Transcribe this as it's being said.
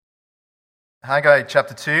Haggai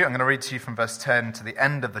chapter 2, I'm going to read to you from verse 10 to the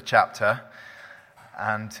end of the chapter,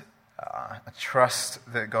 and I trust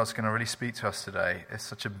that God's going to really speak to us today. It's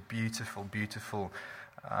such a beautiful, beautiful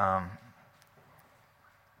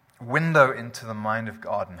window into the mind of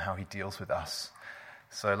God and how he deals with us.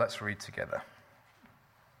 So let's read together.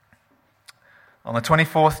 On the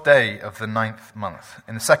 24th day of the 9th month,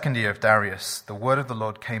 in the second year of Darius, the word of the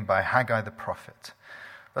Lord came by Haggai the prophet.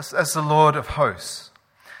 Thus says the Lord of hosts,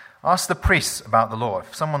 ask the priests about the law.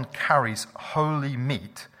 If someone carries holy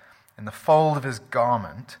meat in the fold of his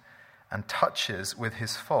garment and touches with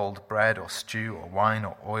his fold bread or stew or wine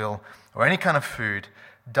or oil or any kind of food,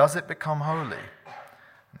 does it become holy?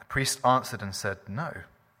 And the priest answered and said, no.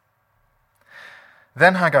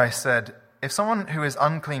 Then Haggai said, if someone who is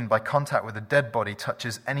unclean by contact with a dead body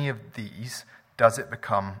touches any of these, does it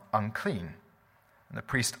become unclean? And the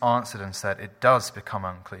priest answered and said, it does become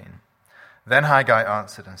unclean. Then Haggai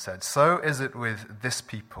answered and said, so is it with this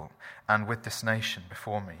people and with this nation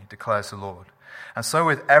before me, declares the Lord. And so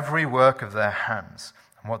with every work of their hands,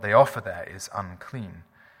 and what they offer there is unclean.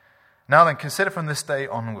 Now then, consider from this day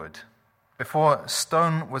onward, before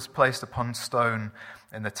stone was placed upon stone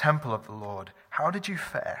in the temple of the Lord, how did you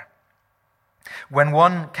fare? When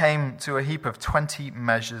one came to a heap of 20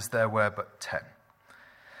 measures, there were but 10.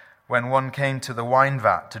 When one came to the wine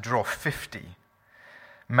vat to draw 50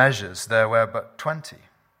 measures, there were but 20.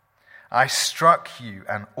 I struck you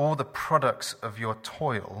and all the products of your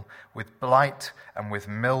toil with blight and with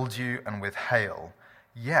mildew and with hail,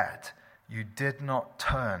 yet you did not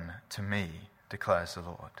turn to me, declares the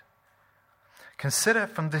Lord. Consider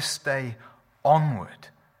from this day onward,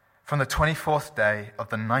 from the 24th day of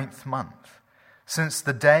the 9th month, since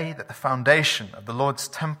the day that the foundation of the Lord's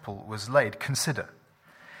temple was laid, consider,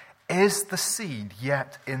 is the seed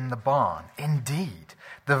yet in the barn? Indeed,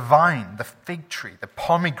 the vine, the fig tree, the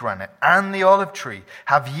pomegranate, and the olive tree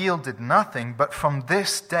have yielded nothing, but from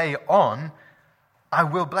this day on I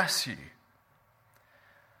will bless you.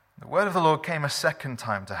 The word of the Lord came a second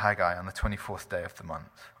time to Haggai on the 24th day of the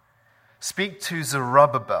month. Speak to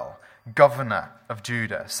Zerubbabel, governor of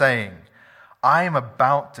Judah, saying, I am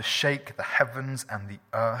about to shake the heavens and the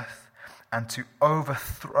earth, and to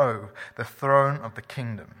overthrow the throne of the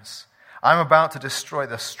kingdoms. I am about to destroy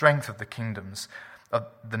the strength of the kingdoms of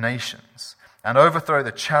the nations, and overthrow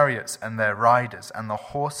the chariots and their riders, and the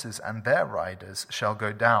horses and their riders shall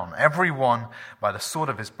go down, every one by the sword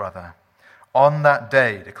of his brother. On that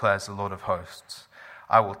day, declares the Lord of hosts,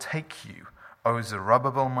 I will take you, O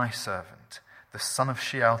Zerubbabel my servant, the son of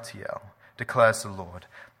Shealtiel, declares the Lord,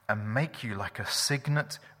 and make you like a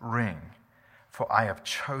signet ring, for I have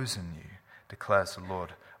chosen you, declares the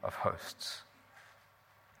Lord of hosts.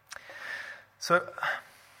 So,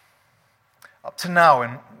 up to now,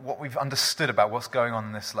 in what we've understood about what's going on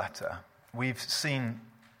in this letter, we've seen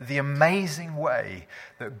the amazing way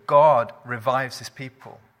that God revives his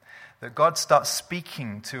people, that God starts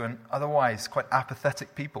speaking to an otherwise quite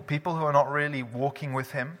apathetic people who are not really walking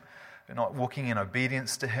with him, they're not walking in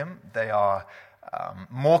obedience to him, they are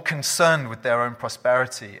more concerned with their own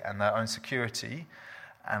prosperity and their own security,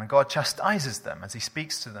 and God chastises them as he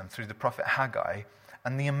speaks to them through the prophet Haggai.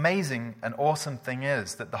 And the amazing and awesome thing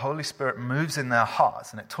is that the Holy Spirit moves in their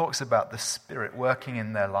hearts, and it talks about the Spirit working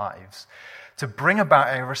in their lives to bring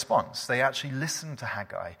about a response. They actually listen to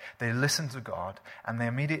Haggai, they listen to God, and they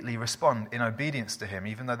immediately respond in obedience to him,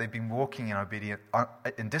 even though they've been walking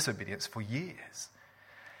in disobedience for years.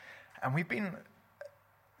 And we've been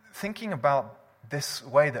thinking about this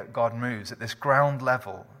way that God moves at this ground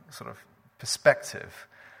level sort of perspective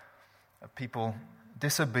of people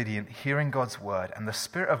disobedient, hearing God's word, and the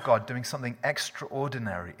Spirit of God doing something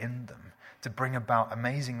extraordinary in them to bring about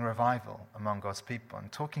amazing revival among God's people,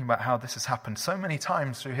 and talking about how this has happened so many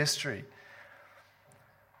times through history,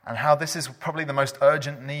 and how this is probably the most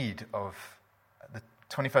urgent need of the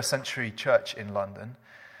 21st century church in London,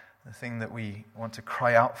 the thing that we want to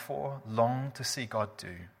cry out for, long to see God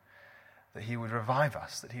do, that he would revive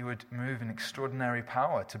us, that he would move in extraordinary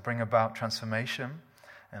power to bring about transformation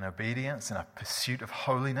and obedience and a pursuit of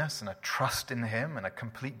holiness and a trust in him and a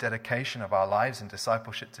complete dedication of our lives in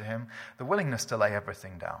discipleship to him, the willingness to lay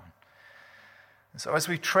everything down. And so as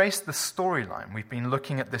we trace the storyline, we've been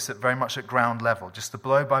looking at this at very much at ground level, just the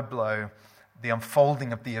blow by blow, the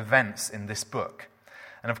unfolding of the events in this book.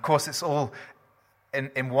 And of course it's all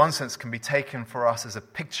in one sense can be taken for us as a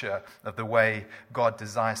picture of the way God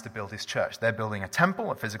desires to build his church. They're building a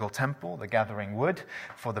temple, a physical temple, they're gathering wood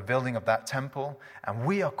for the building of that temple, and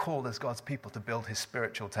we are called as God's people to build his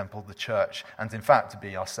spiritual temple, the church, and in fact to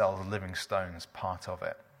be ourselves living stones, part of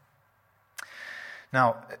it.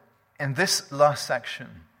 Now, in this last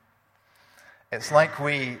section, It's like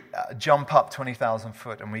we jump up 20,000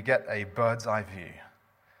 foot and we get a bird's eye view.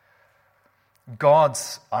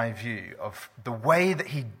 God's eye view of the way that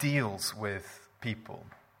he deals with people,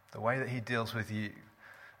 the way that he deals with you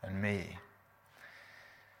and me.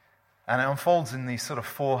 And it unfolds in these sort of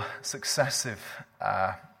 4 successive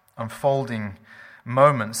unfolding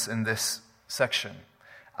moments in this section.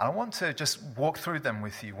 And I want to just walk through them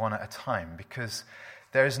with you one at a time, because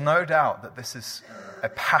there is no doubt that this is a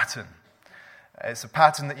pattern. It's a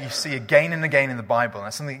pattern that you see again and again in the Bible, and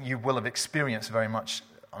it's something you will have experienced very much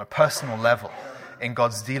on a personal level in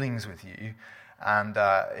God's dealings with you. And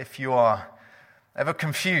if you are ever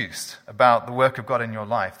confused about the work of God in your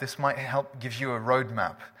life, this might help give you a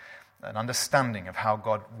roadmap, an understanding of how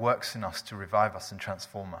God works in us to revive us and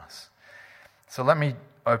transform us. So let me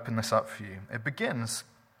open this up for you. It begins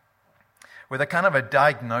with a kind of a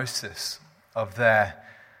diagnosis of their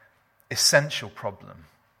essential problem.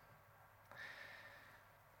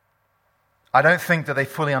 I don't think that they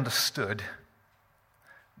fully understood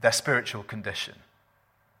their spiritual condition.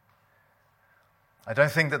 I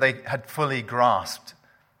don't think that they had fully grasped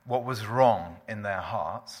what was wrong in their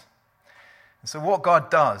hearts. And so what God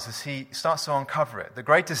does is he starts to uncover it. The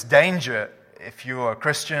greatest danger, if you're a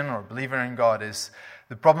Christian or a believer in God, is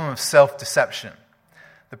the problem of self-deception.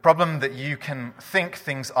 The problem that you can think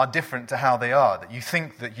things are different to how they are, that you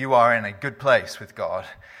think that you are in a good place with God.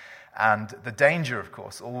 And the danger, of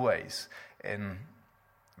course, always in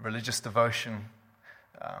religious devotion,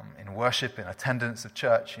 in worship, in attendance of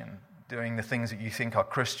church, in doing the things that you think are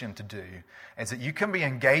Christian to do, is that you can be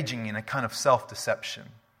engaging in a kind of self-deception.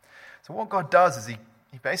 So what God does is he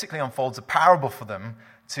basically unfolds a parable for them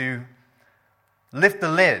to lift the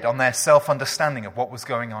lid on their self-understanding of what was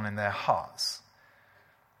going on in their hearts.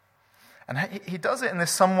 And he does it in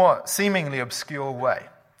this somewhat seemingly obscure way.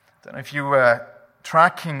 I don't know if you were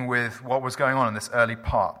tracking with what was going on in this early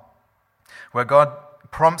part, where God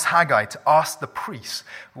prompts Haggai to ask the priests,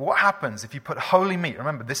 what happens if you put holy meat,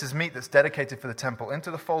 remember this is meat that's dedicated for the temple,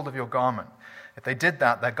 into the fold of your garment? If they did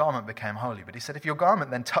that, their garment became holy. But he said, if your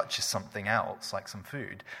garment then touches something else, like some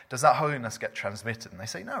food, does that holiness get transmitted? And they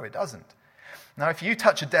say, no, it doesn't. Now, if you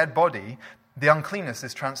touch a dead body, the uncleanness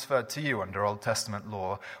is transferred to you under Old Testament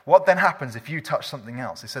law. What then happens if you touch something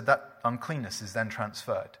else? He said that uncleanness is then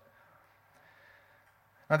transferred.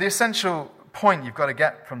 Now, the essential point you've got to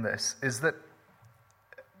get from this is that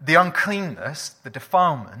the uncleanness, the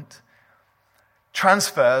defilement,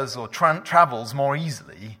 transfers or travels more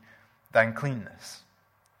easily than cleanness.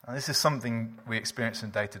 And this is something we experience in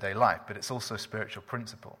day-to-day life, but it's also a spiritual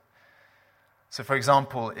principle. So, for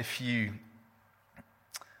example, if you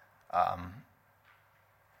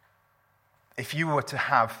were to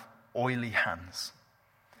have oily hands,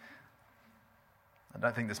 I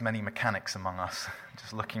don't think there's many mechanics among us,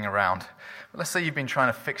 just looking around. But let's say you've been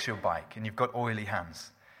trying to fix your bike and you've got oily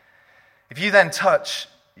hands. If you then touch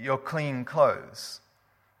your clean clothes,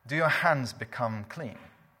 do your hands become clean?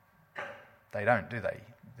 They don't, do they?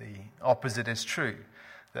 The opposite is true.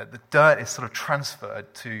 That the dirt is sort of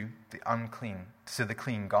transferred to the unclean, to the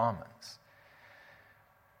clean garments.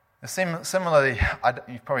 Similarly,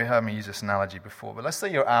 you've probably heard me use this analogy before, but let's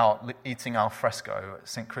say you're out eating al fresco at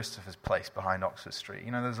St. Christopher's Place behind Oxford Street.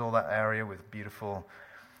 You know, there's all that area with beautiful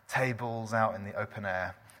tables out in the open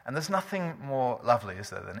air. And there's nothing more lovely, is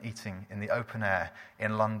there, than eating in the open air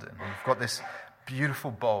in London. You've got this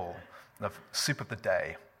beautiful bowl of soup of the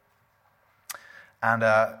day. And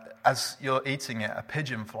as you're eating it, a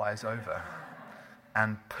pigeon flies over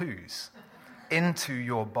and poos into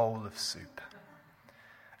your bowl of soup.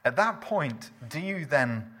 At that point, do you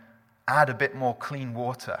then add a bit more clean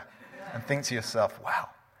water and think to yourself, wow,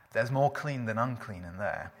 there's more clean than unclean in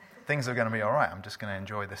there. Things are going to be all right. I'm just going to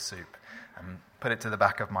enjoy this soup and put it to the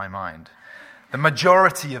back of my mind. The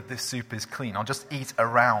majority of this soup is clean. I'll just eat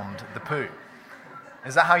around the poo.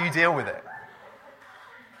 Is that how you deal with it?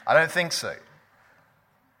 I don't think so.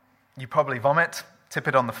 You probably vomit, tip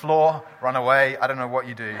it on the floor, run away. I don't know what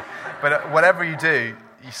you do. But whatever you do,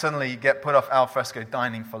 you suddenly get put off al fresco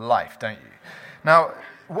dining for life, don't you? Now,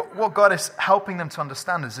 what God is helping them to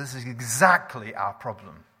understand is this is exactly our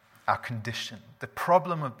problem, our condition, the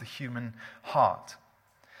problem of the human heart.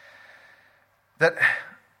 That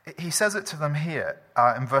he says it to them here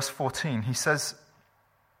in verse 14. He says,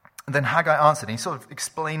 then Haggai answered, and he's sort of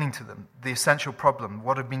explaining to them the essential problem,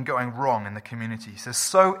 what had been going wrong in the community. He says,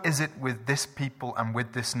 so is it with this people and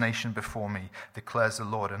with this nation before me, declares the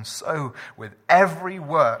Lord, and so with every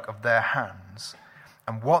work of their hands,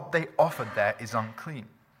 and what they offered there is unclean.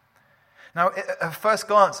 Now, at first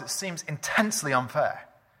glance, it seems intensely unfair.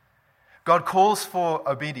 God calls for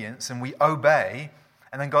obedience, and we obey,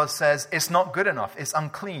 And then God says, it's not good enough. It's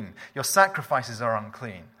unclean. Your sacrifices are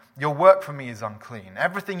unclean. Your work for me is unclean.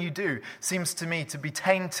 Everything you do seems to me to be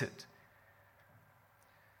tainted.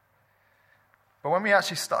 But when we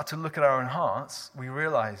actually start to look at our own hearts, we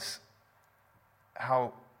realize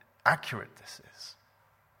how accurate this is.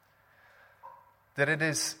 That it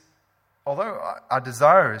is, although our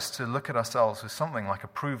desire is to look at ourselves with something like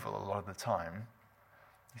approval a lot of the time,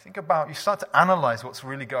 you start to analyze what's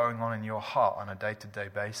really going on in your heart on a day-to-day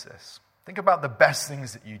basis. Think about the best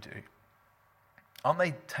things that you do. Aren't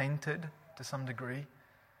they tainted to some degree?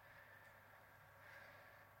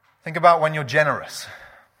 Think about when you're generous.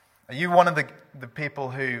 Are you one of the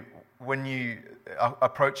people who, when you are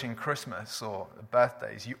approaching Christmas or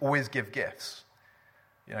birthdays, you always give gifts?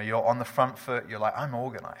 You know, you're on the front foot, you're like, I'm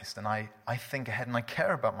organized, and I think ahead, and I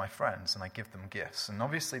care about my friends, and I give them gifts. And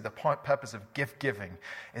obviously the purpose of gift giving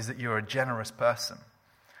is that you're a generous person.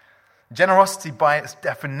 Generosity, by its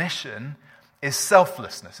definition, is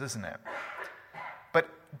selflessness, isn't it? But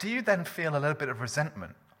do you then feel a little bit of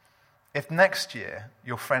resentment if next year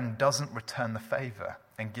your friend doesn't return the favor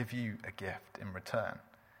and give you a gift in return?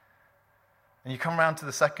 And you come around to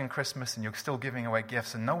the second Christmas and you're still giving away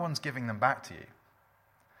gifts and no one's giving them back to you.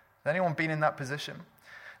 Has anyone been in that position?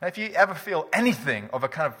 Now, if you ever feel anything of a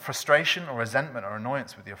kind of frustration or resentment or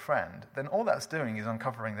annoyance with your friend, then all that's doing is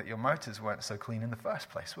uncovering that your motives weren't so clean in the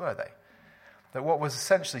first place, were they? That what was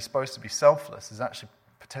essentially supposed to be selfless is actually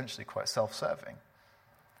potentially quite self-serving.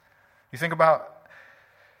 You think about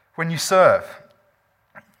when you serve.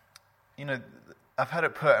 You know, I've heard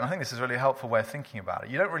it put, and I think this is a really helpful way of thinking about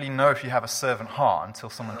it. You don't really know if you have a servant heart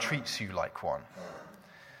until someone treats you like one.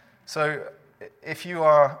 So if you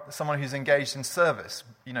are someone who's engaged in service,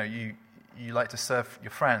 you know, you like to serve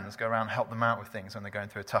your friends, go around and help them out with things when they're going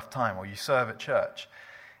through a tough time, or you serve at church.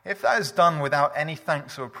 If that is done without any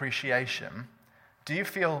thanks or appreciation, do you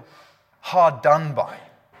feel hard done by?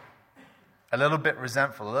 A little bit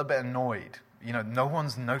resentful, a little bit annoyed? You know, no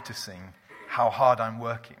one's noticing how hard I'm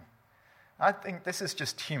working. I think this is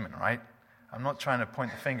just human, right? I'm not trying to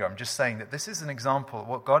point the finger. I'm just saying that this is an example of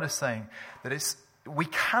what God is saying, that we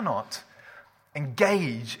cannot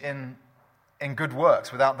engage in good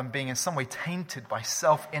works without them being in some way tainted by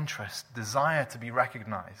self-interest, desire to be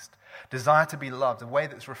recognized, desire to be loved, a way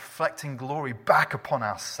that's reflecting glory back upon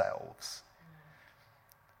ourselves.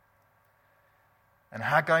 And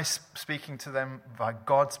Haggai speaking to them, by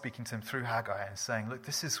God speaking to them through Haggai and saying, look,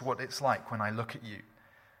 this is what it's like when I look at you.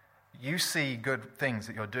 You see good things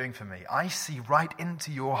that you're doing for me. I see right into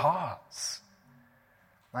your hearts.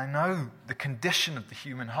 I know the condition of the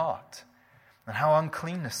human heart and how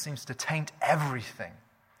uncleanness seems to taint everything.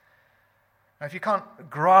 Now, if you can't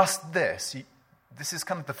grasp this, this is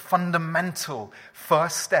kind of the fundamental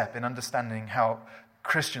first step in understanding how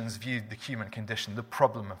Christians viewed the human condition, the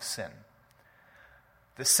problem of sin.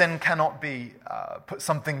 That sin cannot be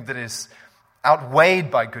something that is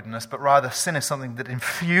outweighed by goodness, but rather sin is something that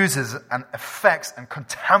infuses and affects and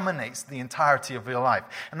contaminates the entirety of your life.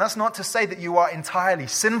 And that's not to say that you are entirely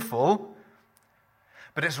sinful,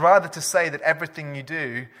 but it's rather to say that everything you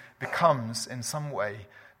do becomes in some way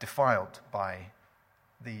defiled by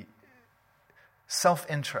the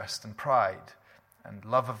self-interest and pride and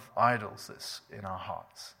love of idols that's in our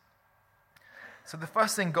hearts. So the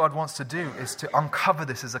first thing God wants to do is to uncover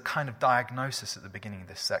this as a kind of diagnosis at the beginning of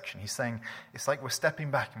this section. He's saying, it's like we're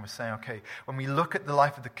stepping back and we're saying, okay, when we look at the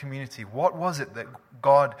life of the community, what was it that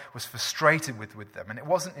God was frustrated with them? And it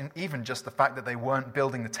wasn't even just the fact that they weren't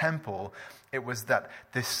building the temple. It was that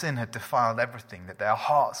this sin had defiled everything, that their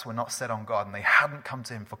hearts were not set on God and they hadn't come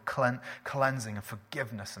to Him for cleansing and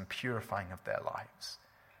forgiveness and purifying of their lives.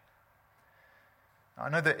 Now, I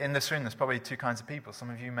know that in this room there's probably two kinds of people. Some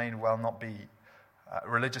of you may well not be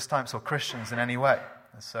religious types or Christians in any way.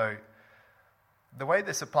 And so the way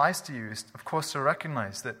this applies to you is, of course, to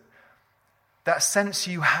recognize that sense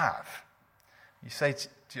you have. You say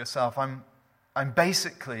to yourself, I'm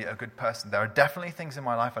basically a good person. There are definitely things in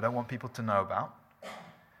my life I don't want people to know about.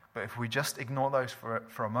 But if we just ignore those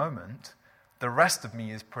for a moment, the rest of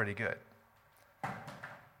me is pretty good.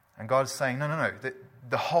 And God's saying, no,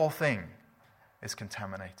 the whole thing is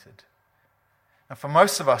contaminated. And for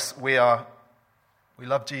most of us, we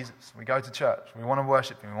love Jesus. We go to church. We want to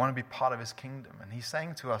worship Him. We want to be part of His kingdom. And He's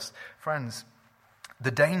saying to us, friends, the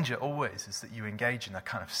danger always is that you engage in a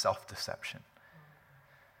kind of self-deception.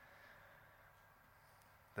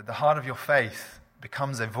 That the heart of your faith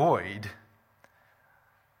becomes a void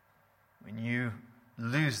when you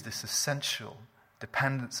lose this essential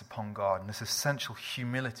dependence upon God and this essential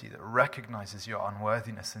humility that recognizes your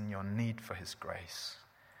unworthiness and your need for His grace.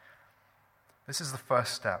 This is the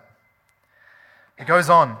first step. It goes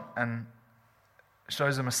on and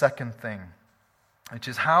shows them a second thing, which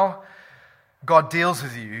is how God deals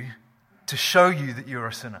with you to show you that you're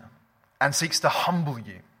a sinner and seeks to humble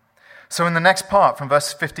you. So in the next part, from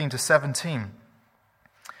verse 15 to 17,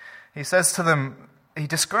 he says to them, he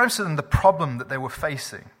describes to them the problem that they were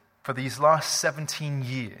facing for these last 17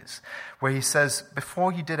 years, where he says,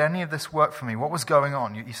 before you did any of this work for me, what was going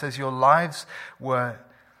on? He says your lives were,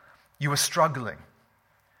 you were struggling.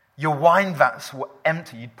 Your wine vats were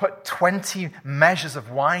empty. You'd put 20 measures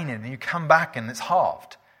of wine in and you come back and it's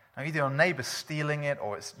halved. Now either your neighbor's stealing it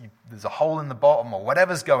or there's a hole in the bottom or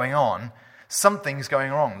whatever's going on, something's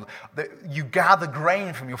going wrong. You gather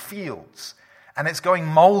grain from your fields and it's going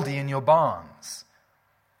moldy in your barns.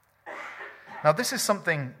 Now, this is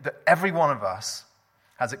something that every one of us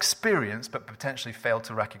has experienced but potentially failed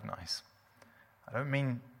to recognize. I don't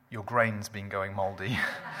mean your grain's been going moldy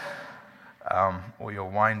or your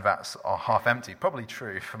wine vats are half empty. Probably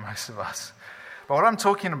true for most of us. But what I'm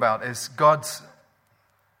talking about is God's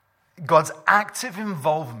active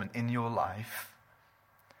involvement in your life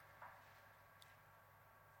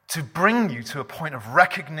to bring you to a point of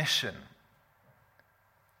recognition,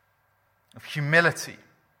 of humility,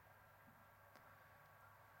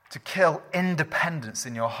 to kill independence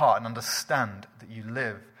in your heart and understand that you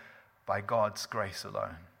live by God's grace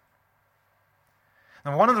alone.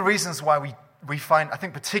 Now, one of the reasons why we find, I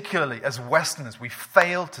think particularly as Westerners, we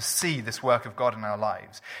fail to see this work of God in our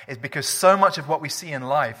lives is because so much of what we see in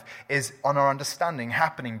life is, on our understanding,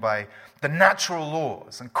 happening by the natural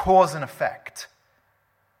laws and cause and effect.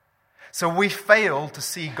 So we fail to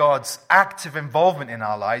see God's active involvement in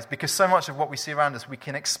our lives because so much of what we see around us we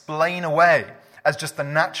can explain away as just the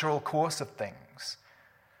natural course of things.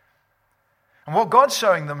 And what God's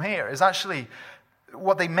showing them here is actually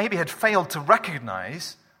what they maybe had failed to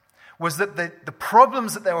recognize was that the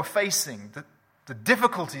problems that they were facing, the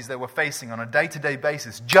difficulties they were facing on a day-to-day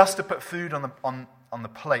basis just to put food on the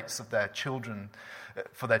plates of their children,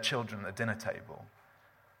 for their children at the dinner table,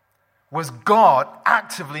 was God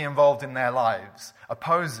actively involved in their lives,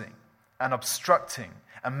 opposing and obstructing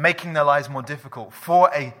and making their lives more difficult for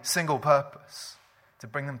a single purpose, to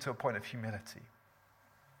bring them to a point of humility.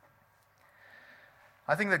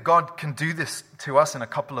 I think that God can do this to us in a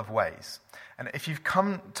couple of ways. And if you've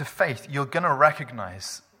come to faith, you're going to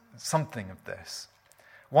recognize something of this.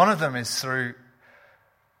 One of them is through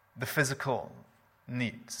the physical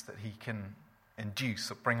needs that he can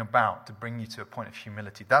induce or bring about to bring you to a point of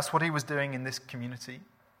humility. That's what he was doing in this community.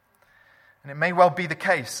 And it may well be the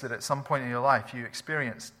case that at some point in your life you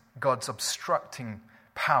experienced God's obstructing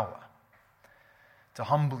power to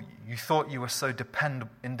humble you. You thought you were so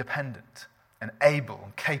independent and able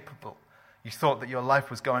and capable. You thought that your life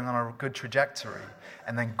was going on a good trajectory,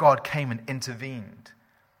 and then God came and intervened,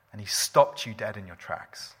 and he stopped you dead in your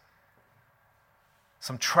tracks.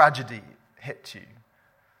 Some tragedy hit you,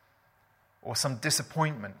 or some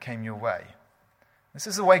disappointment came your way. This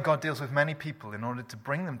is the way God deals with many people in order to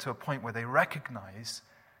bring them to a point where they recognize,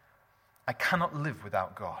 I cannot live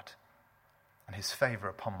without God and his favor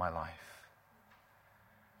upon my life.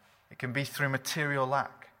 It can be through material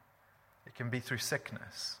lack. It can be through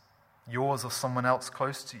sickness, yours or someone else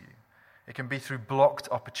close to you. It can be through blocked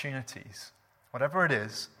opportunities. Whatever it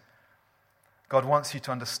is, God wants you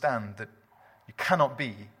to understand that you cannot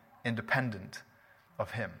be independent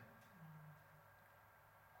of him.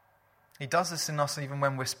 He does this in us even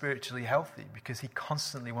when we're spiritually healthy because he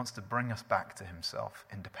constantly wants to bring us back to himself,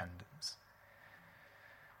 independence.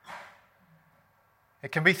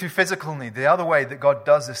 It can be through physical need. The other way that God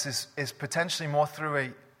does this is potentially more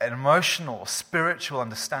through an emotional, spiritual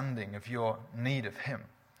understanding of your need of him.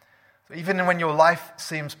 So even when your life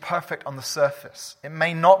seems perfect on the surface, it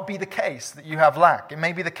may not be the case that you have lack. It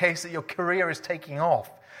may be the case that your career is taking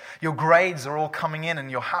off. Your grades are all coming in and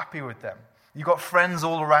you're happy with them. You've got friends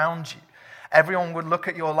all around you. Everyone would look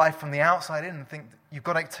at your life from the outside in and think that you've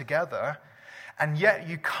got it together. And yet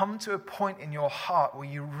you come to a point in your heart where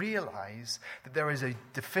you realize that there is a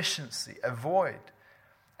deficiency, a void,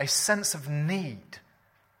 a sense of need,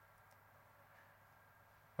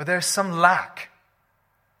 where there is some lack,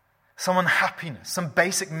 some unhappiness, some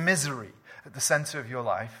basic misery at the center of your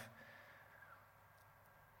life.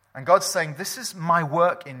 And God's saying, this is my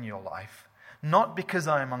work in your life, not because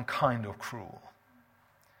I am unkind or cruel,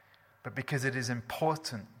 but because it is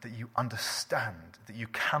important that you understand that you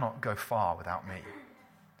cannot go far without me.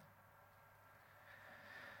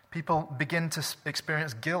 People begin to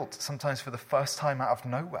experience guilt, sometimes for the first time out of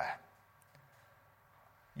nowhere.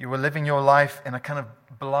 You were living your life in a kind of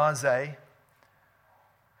blasé,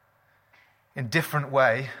 indifferent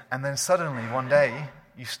way, and then suddenly one day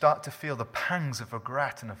you start to feel the pangs of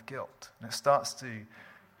regret and of guilt. And it starts to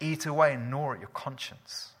eat away and gnaw at your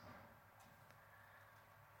conscience.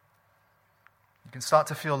 You can start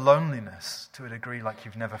to feel loneliness to a degree like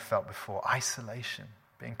you've never felt before. Isolation,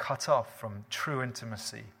 being cut off from true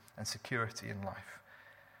intimacy and security in life.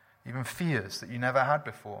 Even fears that you never had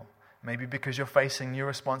before. Maybe because you're facing new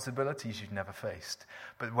responsibilities you've never faced.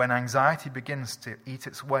 But when anxiety begins to eat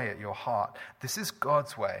its way at your heart, this is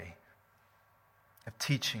God's way of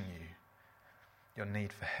teaching you your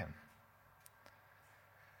need for Him.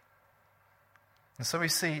 And so we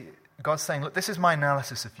see God saying, look, this is my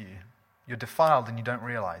analysis of you. You're defiled and you don't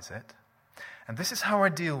realize it. And this is how I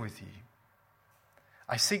deal with you.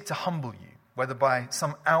 I seek to humble you, whether by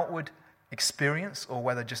some outward experience or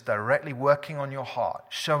whether just directly working on your heart,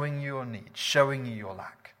 showing you your need, showing you your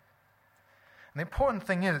lack. And the important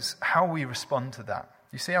thing is how we respond to that.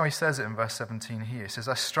 You see how he says it in verse 17 here. He says,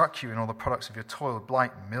 I struck you in all the products of your toil,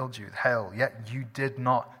 blight, mildew, hail, yet you did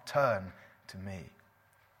not turn to me.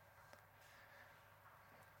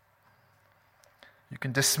 You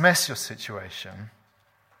can dismiss your situation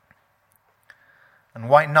and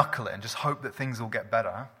white-knuckle it and just hope that things will get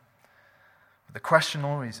better. But the question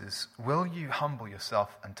always is, will you humble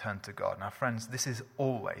yourself and turn to God? Now, friends, this is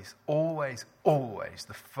always, always, always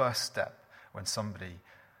the first step when somebody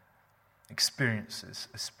experiences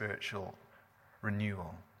a spiritual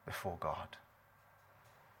renewal before God.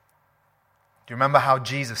 Do you remember how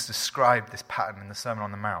Jesus described this pattern in the Sermon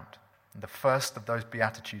on the Mount? The first of those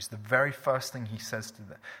Beatitudes, the very first thing he says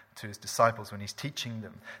to his disciples when he's teaching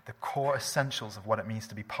them the core essentials of what it means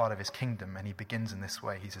to be part of his kingdom, and he begins in this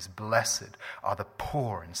way. He says, blessed are the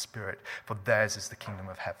poor in spirit, for theirs is the kingdom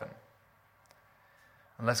of heaven.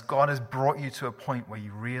 Unless God has brought you to a point where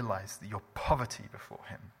you realize that your poverty before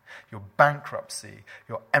him, your bankruptcy,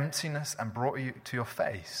 your emptiness, and brought you to your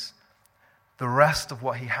face, the rest of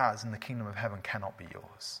what he has in the kingdom of heaven cannot be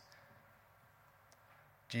yours.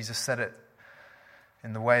 Jesus said it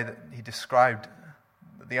in the way that he described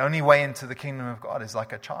that the only way into the kingdom of God is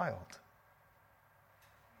like a child.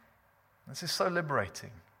 This is so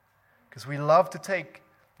liberating because we love to take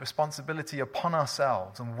responsibility upon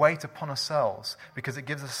ourselves and weight upon ourselves because it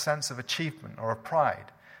gives us a sense of achievement or of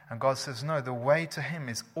pride. And God says, no, the way to him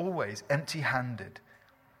is always empty-handed,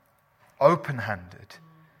 open-handed,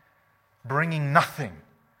 bringing nothing.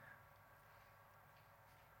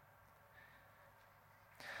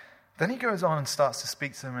 Then he goes on and starts to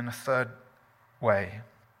speak to them in a third way.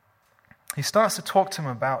 He starts to talk to them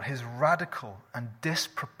about his radical and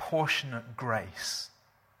disproportionate grace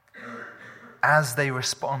as they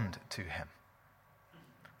respond to him.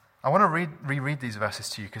 I want to reread these verses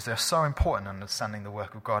to you because they're so important in understanding the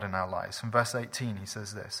work of God in our lives. From verse 18, he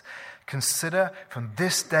says this, consider from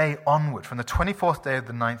this day onward, from the 24th day of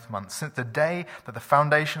the 9th month, since the day that the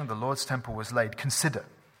foundation of the Lord's temple was laid, consider.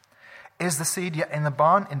 Is the seed yet in the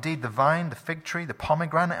barn? Indeed, the vine, the fig tree, the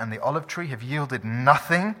pomegranate, and the olive tree have yielded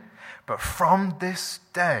nothing. But from this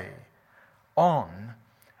day on,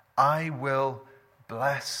 I will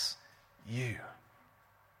bless you.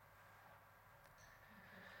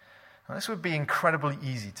 Now, this would be incredibly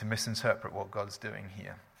easy to misinterpret what God's doing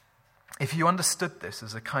here. If you understood this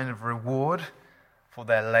as a kind of reward for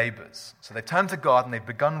their labors. So they turned to God and they've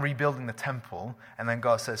begun rebuilding the temple. And then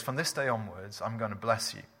God says, from this day onwards, I'm going to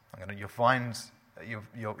bless you. Your vines,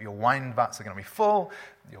 your wine vats are going to be full,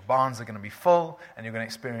 your barns are going to be full, and you're going to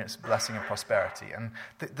experience blessing and prosperity. And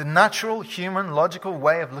the natural, human, logical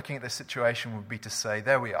way of looking at this situation would be to say,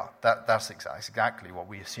 there we are. That's exactly what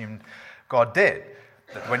we assumed God did.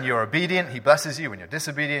 That when you're obedient, he blesses you. When you're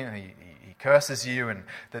disobedient, he curses you. And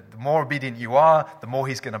that the more obedient you are, the more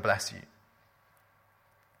he's going to bless you.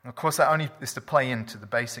 And of course, that only is to play into the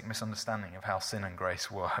basic misunderstanding of how sin and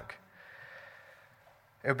grace work.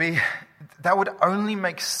 That would only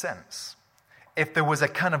make sense if there was a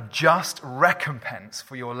kind of just recompense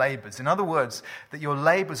for your labors. In other words, that your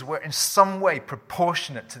labors were in some way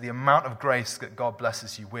proportionate to the amount of grace that God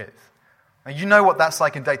blesses you with. Now, you know what that's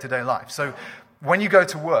like in day-to-day life. So when you go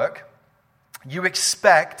to work, you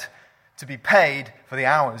expect to be paid for the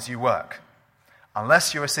hours you work.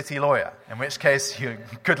 Unless you're a city lawyer, in which case,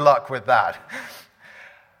 good luck with that.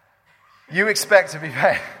 You expect to be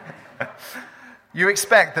paid. You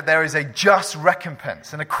expect that there is a just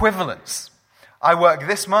recompense, an equivalence. I work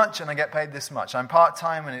this much and I get paid this much. I'm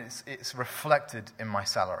part-time and it's reflected in my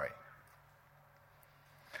salary.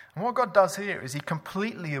 And what God does here is he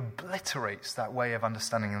completely obliterates that way of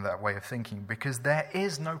understanding and that way of thinking because there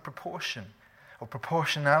is no proportion or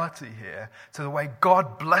proportionality here to the way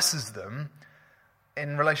God blesses them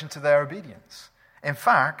in relation to their obedience. In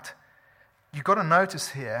fact, you've got to notice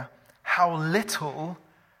here how little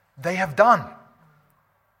they have done.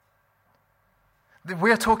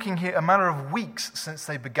 We're talking here a matter of weeks since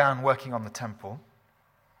they began working on the temple.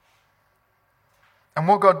 And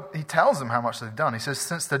what God, he tells them how much they've done. He says,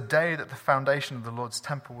 since the day that the foundation of the Lord's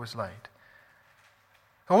temple was laid.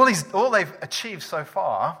 All they've achieved so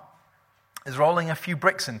far is rolling a few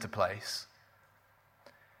bricks into place.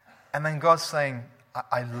 And then God's saying,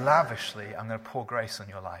 I'm going to pour grace on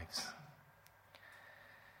your lives.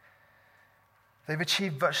 They've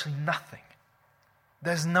achieved virtually nothing.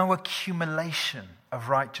 There's no accumulation of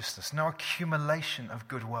righteousness, no accumulation of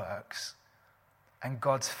good works. And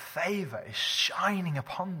God's favor is shining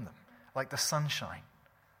upon them like the sunshine.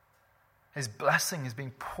 His blessing is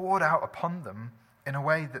being poured out upon them in a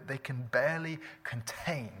way that they can barely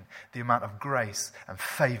contain the amount of grace and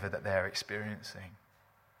favor that they're experiencing.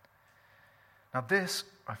 Now this,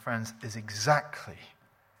 my friends, is exactly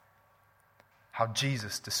how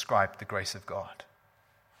Jesus described the grace of God.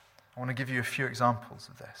 I want to give you a few examples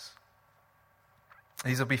of this.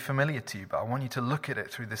 These will be familiar to you, but I want you to look at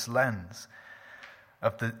it through this lens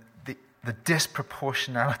of the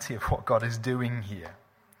disproportionality of what God is doing here.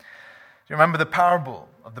 Do you remember the parable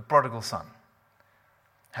of the prodigal son?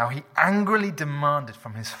 How he angrily demanded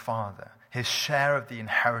from his father his share of the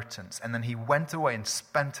inheritance, and then he went away and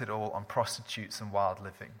spent it all on prostitutes and wild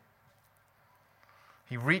living.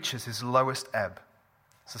 He reaches his lowest ebb.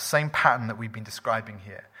 It's the same pattern that we've been describing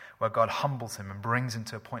here, where God humbles him and brings him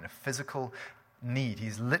to a point of physical need.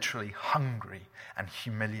 He's literally hungry and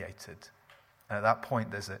humiliated. And at that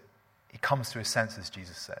point, he comes to his senses,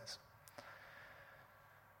 Jesus says.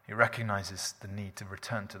 He recognizes the need to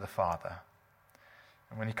return to the Father.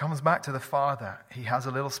 And when he comes back to the Father, he has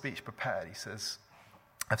a little speech prepared. He says,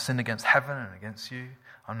 I've sinned against heaven and against you.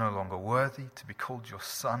 I'm no longer worthy to be called your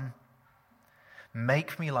son.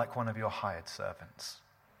 Make me like one of your hired servants.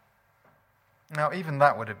 Now, even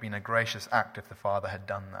that would have been a gracious act if the father had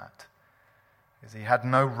done that, because he had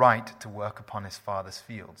no right to work upon his father's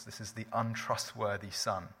fields. This is the untrustworthy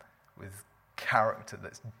son with character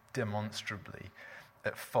that's demonstrably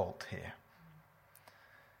at fault here.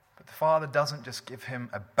 But the father doesn't just give him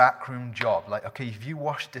a backroom job, like, okay, if you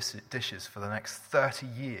wash dishes for the next 30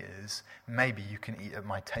 years, maybe you can eat at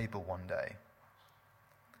my table one day.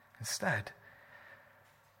 Instead,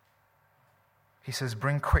 he says,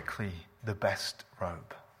 bring quickly the best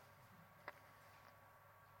robe.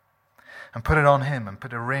 And put it on him, and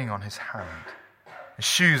put a ring on his hand, and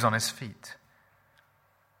shoes on his feet.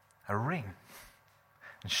 A ring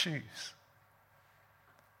and shoes.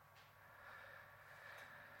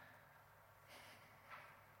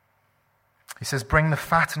 He says, bring the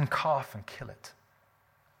fattened calf and kill it.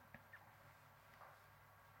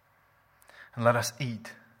 And let us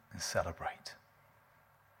eat and celebrate.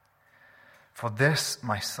 For this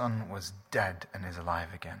my son was dead and is alive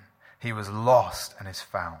again. He was lost and is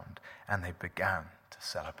found. And they began to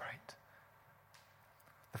celebrate.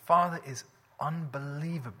 The Father is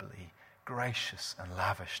unbelievably gracious and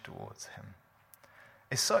lavish towards him.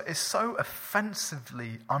 It's so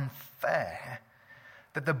offensively unfair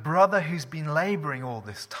that the brother who's been laboring all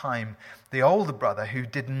this time, the older brother who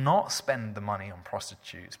did not spend the money on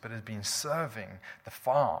prostitutes but has been serving the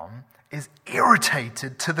farm, is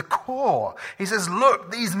irritated to the core. He says,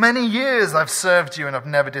 look, these many years I've served you and I've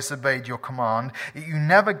never disobeyed your command. You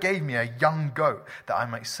never gave me a young goat that I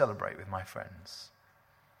might celebrate with my friends.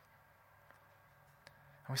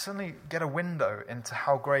 And we suddenly get a window into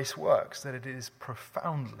how grace works, that it is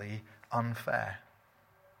profoundly unfair.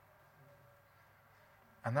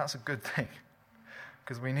 And that's a good thing,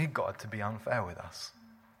 because we need God to be unfair with us.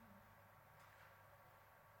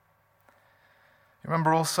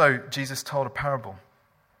 Remember also, Jesus told a parable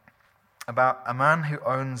about a man who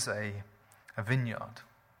owns a vineyard.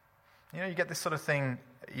 You know, you get this sort of thing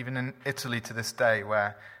even in Italy to this day,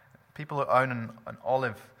 where people who own an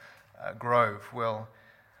olive grove will,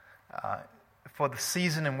 for the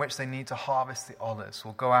season in which they need to harvest the olives,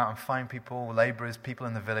 will go out and find people, laborers, people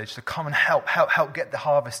in the village, to come and help get the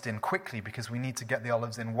harvest in quickly, because we need to get the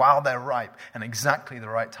olives in while they're ripe and exactly the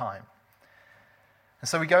right time. And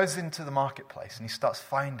so he goes into the marketplace and he starts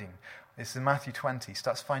finding, this is in Matthew 20, he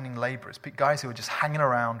starts finding laborers, guys who are just hanging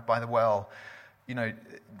around by the well,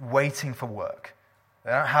 waiting for work. They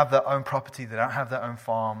don't have their own property, they don't have their own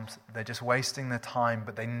farms, they're just wasting their time,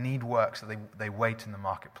 but they need work, so they wait in the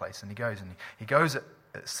marketplace. And he goes at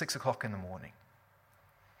 6 o'clock in the morning.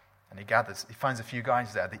 And he finds a few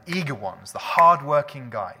guys there, the eager ones, the hard-working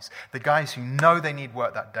guys, the guys who know they need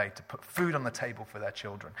work that day to put food on the table for their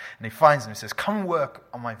children. And he finds them and says, come work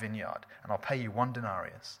on my vineyard, and I'll pay you 1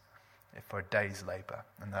 denarius. for a day's labor.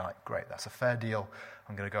 And they're like, great, that's a fair deal.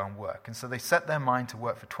 I'm going to go and work. And so they set their mind to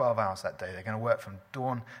work for 12 hours that day. They're going to work from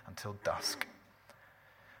dawn until dusk.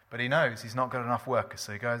 But he knows he's not got enough workers,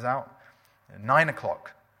 so he goes out at 9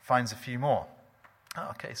 o'clock, finds a few more. Oh,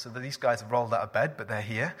 okay, so these guys have rolled out of bed, but they're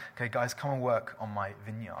here. Okay, guys, come and work on my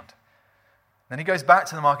vineyard. Then he goes back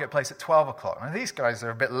to the marketplace at 12 o'clock. Now, these guys are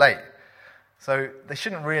a bit late, so they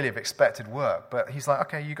shouldn't really have expected work. But he's like,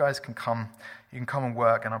 okay, you guys can come. You can come and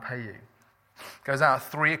work, and I'll pay you. Goes out at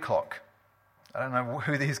 3 o'clock. I don't know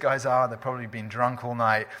who these guys are. They've probably been drunk all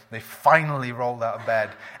night. They finally rolled out of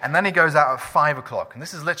bed. And then he goes out at 5 o'clock. And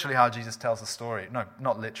this is literally how Jesus tells the story. No,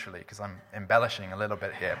 not literally, because I'm embellishing a little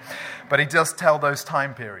bit here. But he does tell those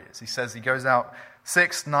time periods. He says he goes out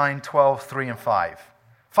 6, 9, 12, 3, and 5.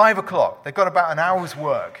 5 o'clock. They've got about an hour's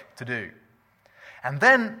work to do. And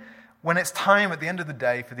then, when it's time at the end of the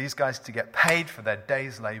day for these guys to get paid for their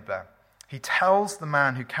day's labor, he tells the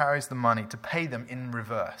man who carries the money to pay them in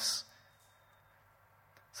reverse.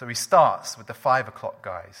 So he starts with the 5 o'clock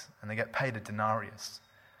guys, and they get paid a denarius.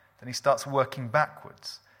 Then he starts working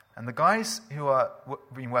backwards. And the guys who are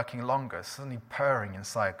been working longer are suddenly purring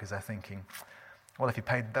inside because they're thinking, well, if he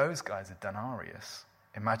paid those guys a denarius,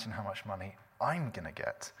 imagine how much money I'm going to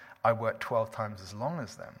get. I worked 12 times as long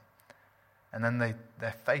as them. And then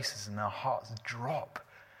their faces and their hearts drop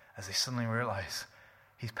as they suddenly realize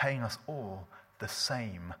he's paying us all the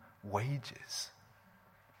same wages.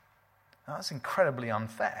 Now, that's incredibly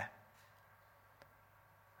unfair.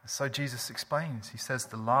 And so Jesus explains. He says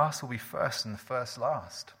the last will be first and the first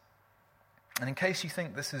last. And in case you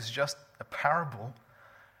think this is just a parable,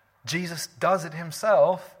 Jesus does it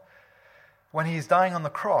himself when he's dying on the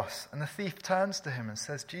cross. And the thief turns to him and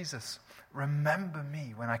says, Jesus, remember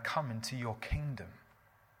me when I come into your kingdom.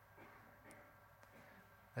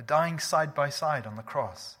 They're dying side by side on the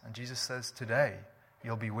cross. And Jesus says, today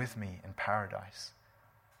you'll be with me in paradise.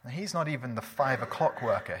 Now, he's not even the 5 o'clock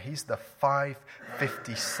worker. He's the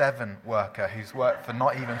 5:57 worker who's worked for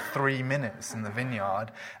not even 3 minutes in the vineyard.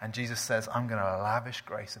 And Jesus says, I'm going to lavish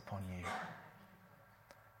grace upon you.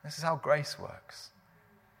 This is how grace works.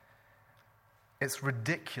 It's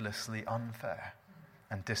ridiculously unfair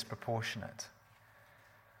and disproportionate.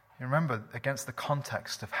 You remember, against the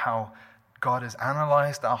context of how God has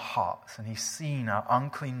analyzed our hearts and he's seen our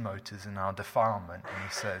unclean motives and our defilement, and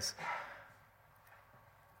he says,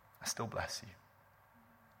 I still bless you.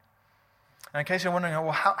 And in case you're wondering,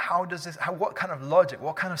 well, how does this, what kind of logic,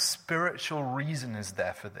 what kind of spiritual reason is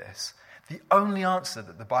there for this? The only answer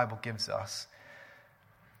that the Bible gives us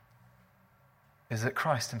is that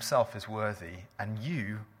Christ himself is worthy and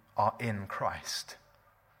you are in Christ.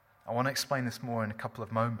 I want to explain this more in a couple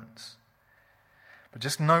of moments. But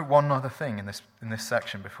just note one other thing in this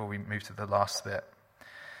section before we move to the last bit.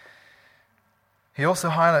 He also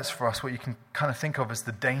highlights for us what you can kind of think of as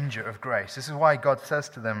the danger of grace. This is why God says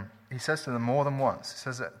to them, he says to them more than once. He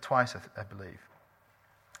says it twice, I believe.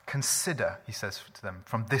 Consider, he says to them,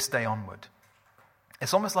 from this day onward.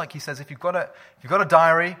 It's almost like he says, if you've got a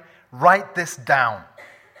diary, write this down.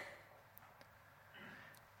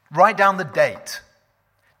 Write down the date.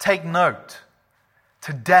 Take note.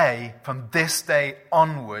 Today, from this day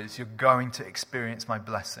onwards, you're going to experience my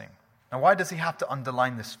blessing. Now, why does he have to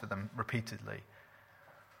underline this for them repeatedly?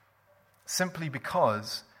 Simply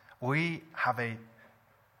because we have an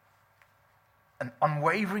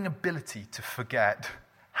unwavering ability to forget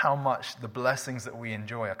how much the blessings that we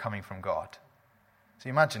enjoy are coming from God. So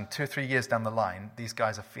you imagine 2 or 3 years down the line, these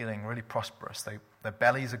guys are feeling really prosperous. Their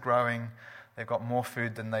bellies are growing. They've got more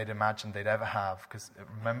food than they'd imagined they'd ever have because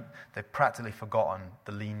they've practically forgotten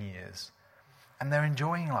the lean years. And they're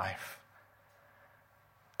enjoying life.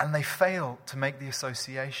 And they fail to make the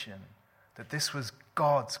association that this was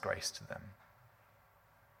God's grace to them.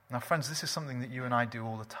 Now, friends, this is something that you and I do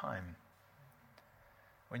all the time.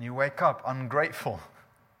 When you wake up ungrateful,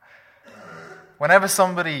 whenever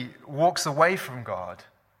somebody walks away from God,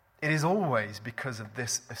 it is always because of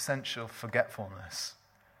this essential forgetfulness.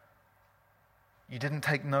 You didn't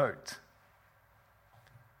take note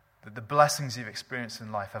that the blessings you've experienced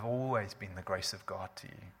in life have always been the grace of God to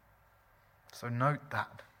you. So note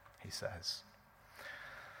that, he says.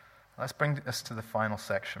 Let's bring us to the final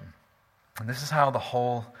section. And this is how the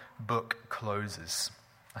whole book closes.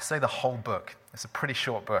 I say the whole book. It's a pretty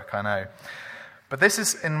short book, I know. But this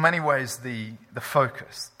is in many ways the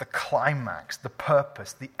focus, the climax, the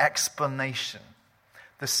purpose, the explanation,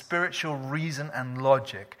 the spiritual reason and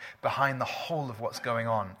logic behind the whole of what's going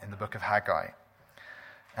on in the book of Haggai.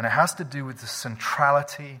 And it has to do with the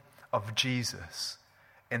centrality of Jesus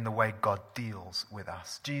in the way God deals with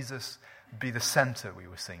us. Jesus be the center, we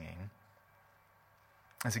were singing.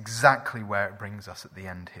 is exactly where it brings us at the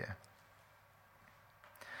end here.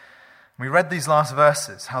 We read these last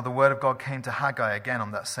verses, how the word of God came to Haggai again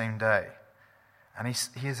on that same day. And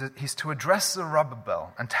he's to address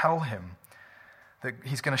Zerubbabel and tell him that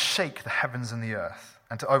he's going to shake the heavens and the earth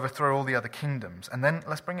and to overthrow all the other kingdoms. And then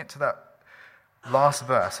let's bring it to that last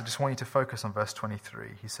verse. I just want you to focus on verse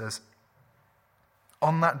 23. He says,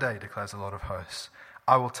 "On that day, declares the Lord of hosts,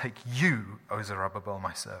 I will take you, O Zerubbabel,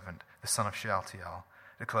 my servant, the son of Shealtiel,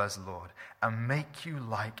 declares the Lord, and make you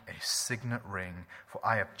like a signet ring, for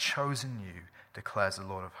I have chosen you, declares the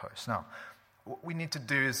Lord of hosts." Now, what we need to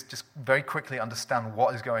do is just very quickly understand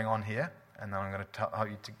what is going on here, and then I'm going to help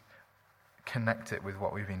you to connect it with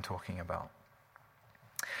what we've been talking about.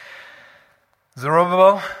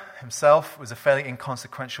 Zerubbabel himself was a fairly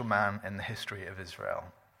inconsequential man in the history of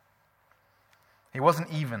Israel. He wasn't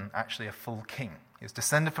even actually a full king. He was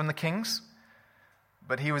descended from the kings,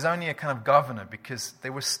 but he was only a kind of governor because they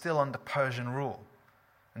were still under Persian rule.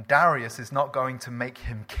 And Darius is not going to make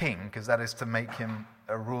him king, because that is to make him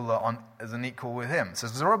a ruler as an equal with him. So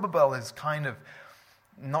Zerubbabel is kind of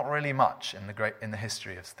not really much in the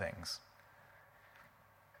history of things.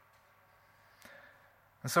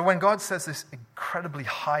 And so when God says this incredibly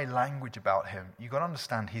high language about him, you've got to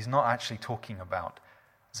understand he's not actually talking about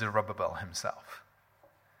Zerubbabel himself.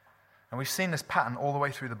 And we've seen this pattern all the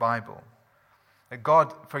way through the Bible. That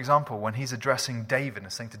God, for example, when he's addressing David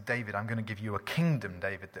and saying to David, "I'm going to give you a kingdom,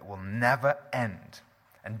 David, that will never end.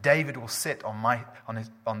 And David will sit on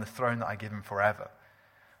the throne that I give him forever."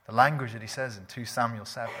 The language that he says in 2 Samuel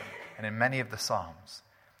 7 and in many of the Psalms,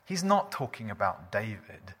 he's not talking about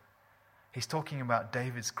David. He's talking about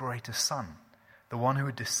David's greatest son, the one who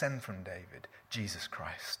would descend from David, Jesus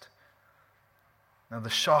Christ. Now, the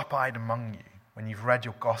sharp-eyed among you, when you've read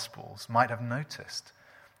your Gospels, might have noticed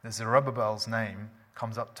that Zerubbabel's name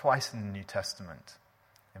comes up twice in the New Testament,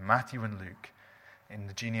 in Matthew and Luke, in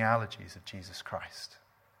the genealogies of Jesus Christ.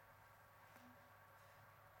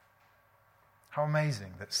 How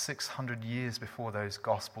amazing that 600 years before those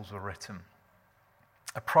Gospels were written,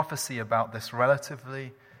 a prophecy about this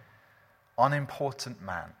relatively unimportant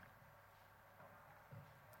man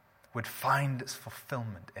would find its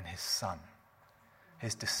fulfillment in his son,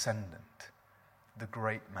 his descendant, the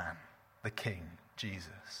great man, the King,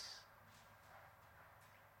 Jesus.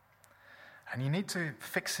 And you need to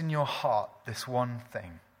fix in your heart this one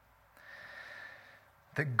thing,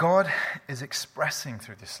 that God is expressing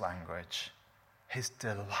through this language his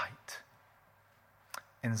delight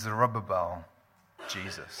in Zerubbabel,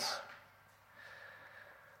 Jesus.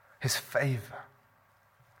 His favor.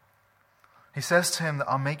 He says to him that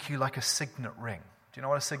I'll make you like a signet ring. Do you know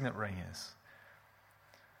what a signet ring is?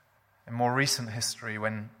 In more recent history,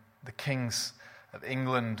 when the kings of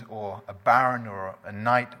England or a baron or a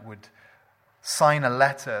knight would sign a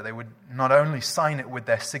letter, they would not only sign it with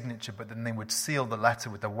their signature, but then they would seal the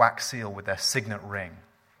letter with a wax seal with their signet ring.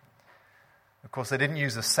 Of course, they didn't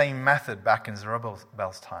use the same method back in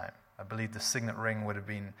Zerubbabel's time. I believe the signet ring would have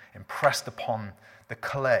been impressed upon the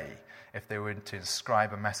clay if they were to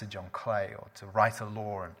inscribe a message on clay or to write a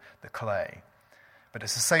law on the clay. But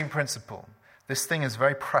it's the same principle. This thing is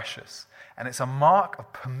very precious, and it's a mark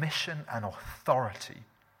of permission and authority.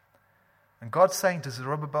 And God's saying to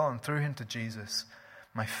Zerubbabel and through him to Jesus,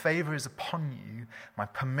 my favor is upon you, my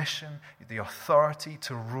permission, the authority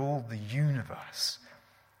to rule the universe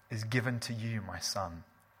is given to you, my son.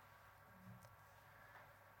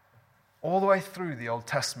 All the way through the Old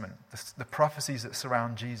Testament, the prophecies that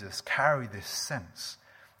surround Jesus carry this sense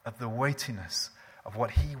of the weightiness of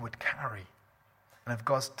what he would carry and of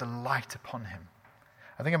God's delight upon him.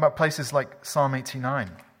 I think about places like Psalm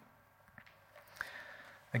 89.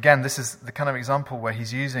 Again, this is the kind of example where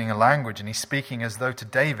he's using a language and he's speaking as though to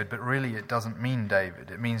David, but really it doesn't mean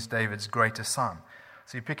David. It means David's greatest son.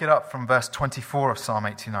 So you pick it up from verse 24 of Psalm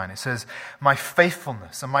 89. It says, "My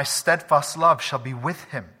faithfulness and my steadfast love shall be with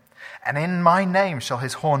him, and in my name shall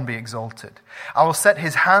his horn be exalted. I will set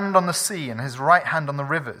his hand on the sea and his right hand on the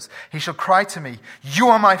rivers. He shall cry to me, you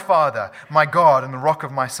are my Father, my God, and the rock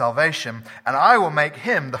of my salvation. And I will make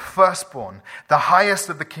him the firstborn, the highest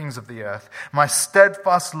of the kings of the earth. My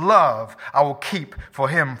steadfast love I will keep for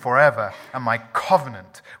him forever, and my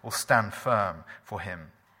covenant will stand firm for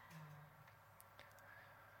him."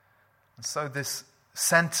 And so this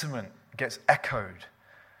sentiment gets echoed.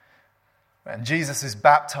 And Jesus is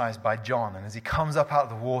baptized by John, and as he comes up out of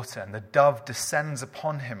the water, and the dove descends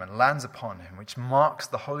upon him and lands upon him, which marks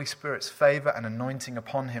the Holy Spirit's favor and anointing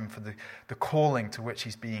upon him for the calling to which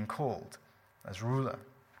he's being called as ruler.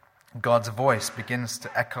 God's voice begins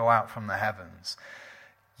to echo out from the heavens,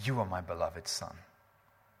 "You are my beloved Son.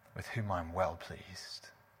 with whom I'm well pleased.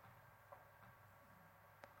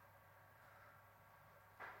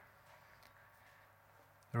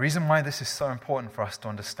 The reason why this is so important for us to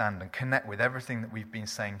understand and connect with everything that we've been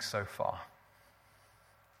saying so far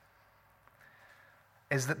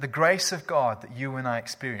is that the grace of God that you and I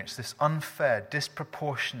experience, this unfair,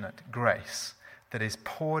 disproportionate grace that is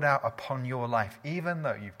poured out upon your life, even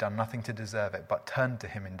though you've done nothing to deserve it, but turned to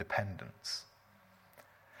him in dependence.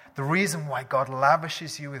 The reason why God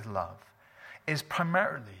lavishes you with love is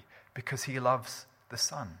primarily because he loves the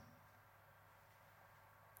Son.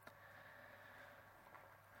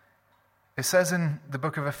 It says in the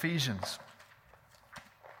book of Ephesians,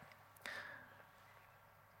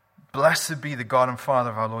 "Blessed be the God and Father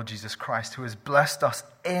of our Lord Jesus Christ, who has blessed us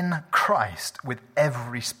in Christ with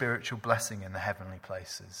every spiritual blessing in the heavenly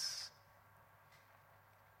places."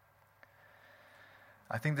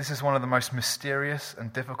 I think this is one of the most mysterious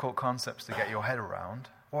and difficult concepts to get your head around.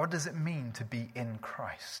 What does it mean to be in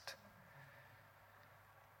Christ?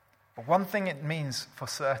 But one thing it means for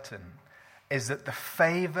certain is that the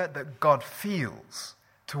favor that God feels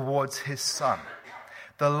towards his Son,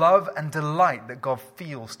 the love and delight that God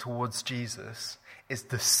feels towards Jesus, is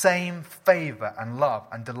the same favor and love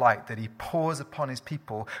and delight that he pours upon his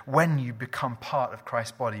people when you become part of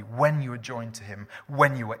Christ's body, when you are joined to him,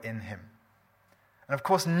 when you are in him. And of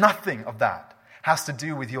course, nothing of that has to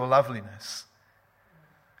do with your loveliness,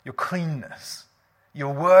 your cleanness,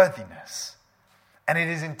 your worthiness. And it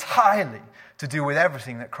is entirely to do with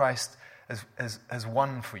everything that Christ has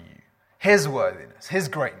won for you. His worthiness, his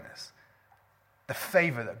greatness, the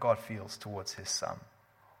favor that God feels towards his Son.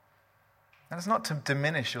 And it's not to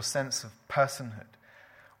diminish your sense of personhood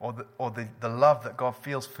or the love that God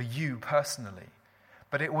feels for you personally,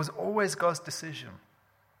 but it was always God's decision,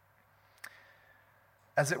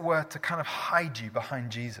 as it were, to kind of hide you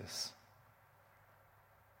behind Jesus,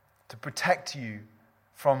 to protect you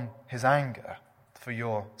from his anger for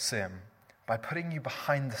your sin by putting you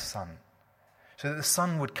behind the Son, so that the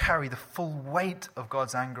Son would carry the full weight of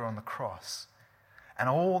God's anger on the cross. And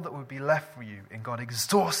all that would be left for you in God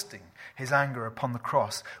exhausting his anger upon the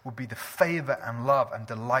cross would be the favor and love and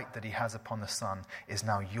delight that he has upon the Son is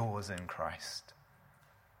now yours in Christ.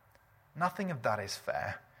 Nothing of that is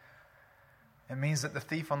fair. It means that the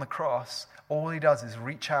thief on the cross, all he does is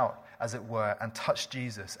reach out, as it were, and touch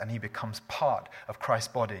Jesus, and he becomes part of Christ's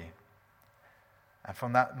body. And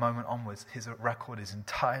from that moment onwards, his record is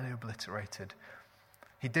entirely obliterated.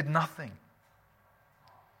 He did nothing.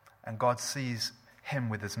 And God sees him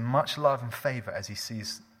with as much love and favor as he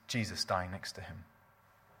sees Jesus dying next to him.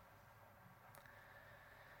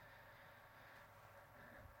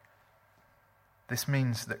 This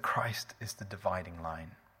means that Christ is the dividing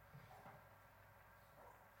line.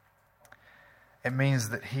 It means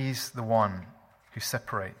that he's the one who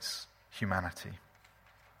separates humanity.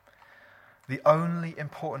 The only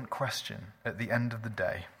important question at the end of the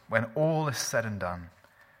day, when all is said and done,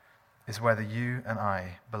 is whether you and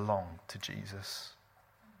I belong to Jesus.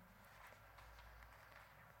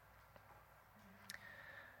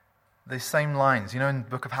 These same lines, in the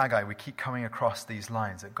book of Haggai, we keep coming across these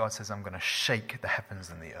lines that God says, "I'm going to shake the heavens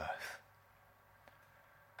and the earth."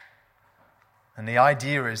 And the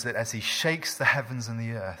idea is that as he shakes the heavens and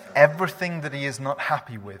the earth, everything that he is not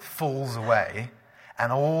happy with falls away,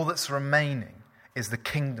 and all that's remaining is the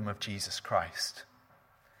kingdom of Jesus Christ.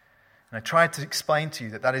 And I tried to explain to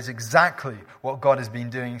you that is exactly what God has been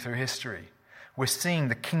doing through history. We're seeing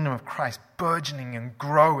the kingdom of Christ burgeoning and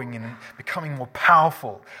growing and becoming more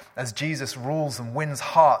powerful as Jesus rules and wins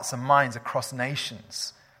hearts and minds across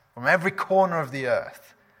nations from every corner of the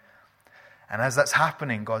earth. And as that's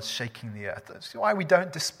happening, God's shaking the earth. That's why we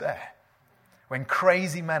don't despair when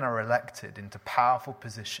crazy men are elected into powerful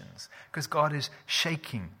positions, because God is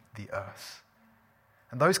shaking the earth.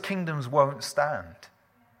 And those kingdoms won't stand.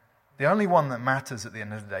 The only one that matters at the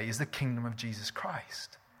end of the day is the kingdom of Jesus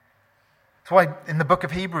Christ. That's why in the book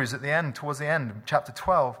of Hebrews at the end, towards the end, of chapter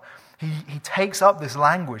 12, he takes up this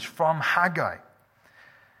language from Haggai.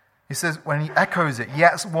 He says, when he echoes it,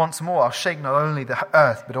 "Yes, once more, I'll shake not only the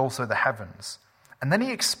earth, but also the heavens." And then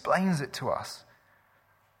he explains it to us.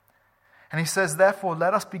 And he says, "Therefore,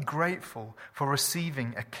 let us be grateful for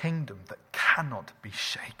receiving a kingdom that cannot be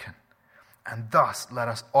shaken. And thus, let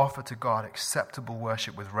us offer to God acceptable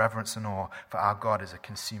worship with reverence and awe, for our God is a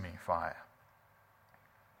consuming fire."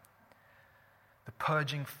 The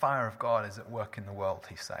purging fire of God is at work in the world,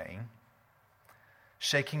 he's saying.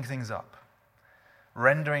 Shaking things up.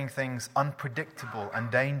 Rendering things unpredictable and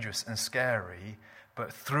dangerous and scary.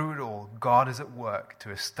 But through it all, God is at work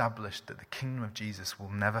to establish that the kingdom of Jesus will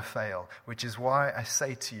never fail. Which is why I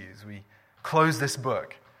say to you, as we close this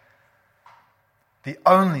book, The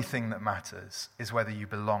only thing that matters is whether you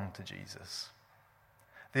belong to Jesus.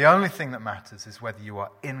 The only thing that matters is whether you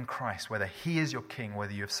are in Christ, whether he is your king,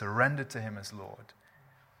 whether you have surrendered to him as Lord.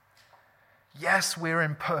 Yes, we're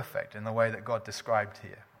imperfect in the way that God described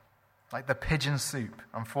here. Like the pigeon soup,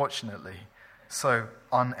 unfortunately, so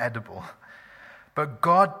unedible. But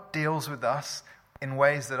God deals with us in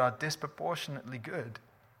ways that are disproportionately good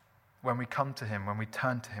when we come to him, when we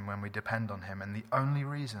turn to him, when we depend on him. And the only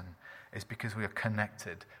reason is because we are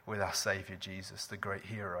connected with our Savior Jesus, the great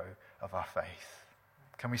hero of our faith.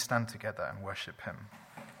 Can we stand together and worship him?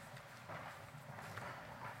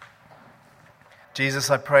 Jesus,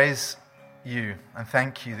 I praise you and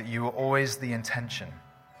thank you that you are always the intention.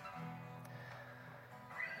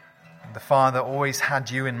 The Father always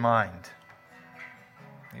had you in mind.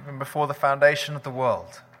 Even before the foundation of the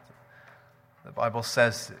world, the Bible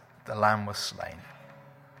says that the Lamb was slain.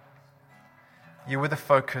 You were the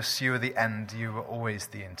focus, you were the end, you were always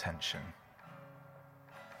the intention.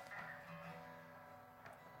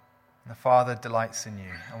 The Father delights in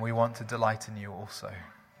you, and we want to delight in you also.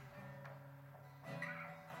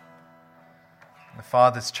 The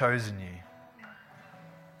Father's chosen you,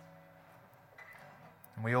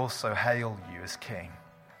 and we also hail you as King.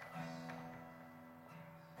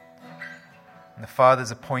 And the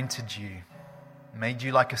Father's appointed you, made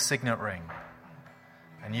you like a signet ring,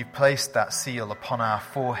 and you've placed that seal upon our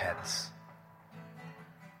foreheads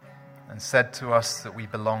and said to us that we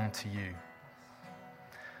belong to you.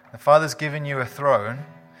 The Father's given you a throne,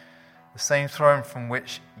 the same throne from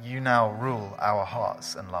which you now rule our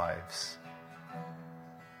hearts and lives.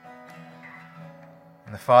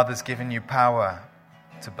 And the Father's given you power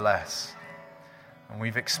to bless, and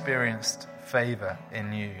we've experienced favor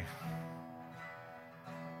in you.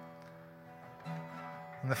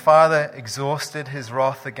 And the Father exhausted his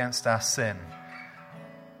wrath against our sin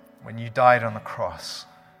when you died on the cross.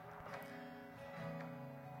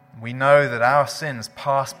 We know that our sins,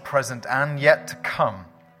 past, present, and yet to come,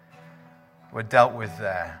 were dealt with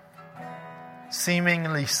there,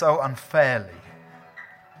 seemingly so unfairly,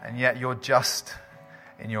 and yet you're just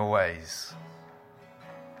in your ways.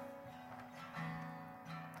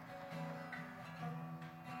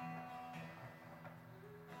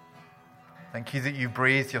 Thank you that you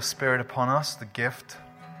breathed your Spirit upon us, the gift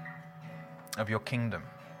of your kingdom.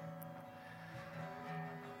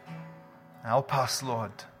 Help us,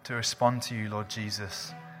 Lord, to respond to you, Lord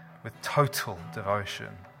Jesus, with total devotion,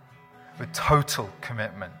 with total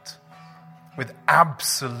commitment, with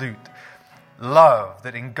absolute love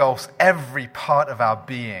that engulfs every part of our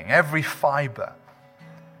being, every fiber,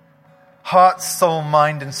 heart, soul,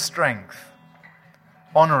 mind, and strength,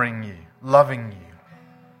 honoring you, loving you.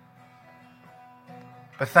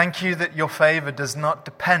 But thank you that your favor does not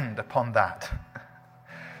depend upon that.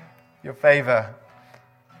 Your favor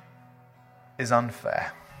is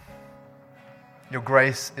unfair. Your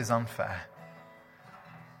grace is unfair.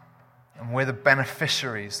 And we're the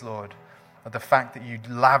beneficiaries, Lord, of the fact that you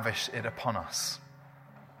lavish it upon us.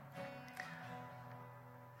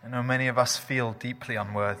 I know many of us feel deeply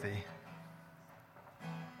unworthy.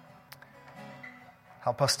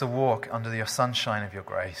 Help us to walk under the sunshine of your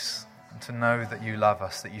grace and to know that you love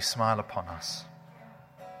us, that you smile upon us.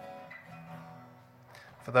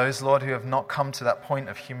 For those, Lord, who have not come to that point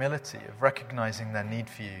of humility, of recognizing their need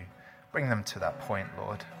for you, bring them to that point,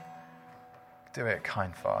 Lord. Do it,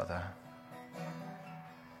 kind Father.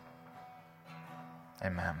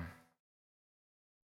 Amen.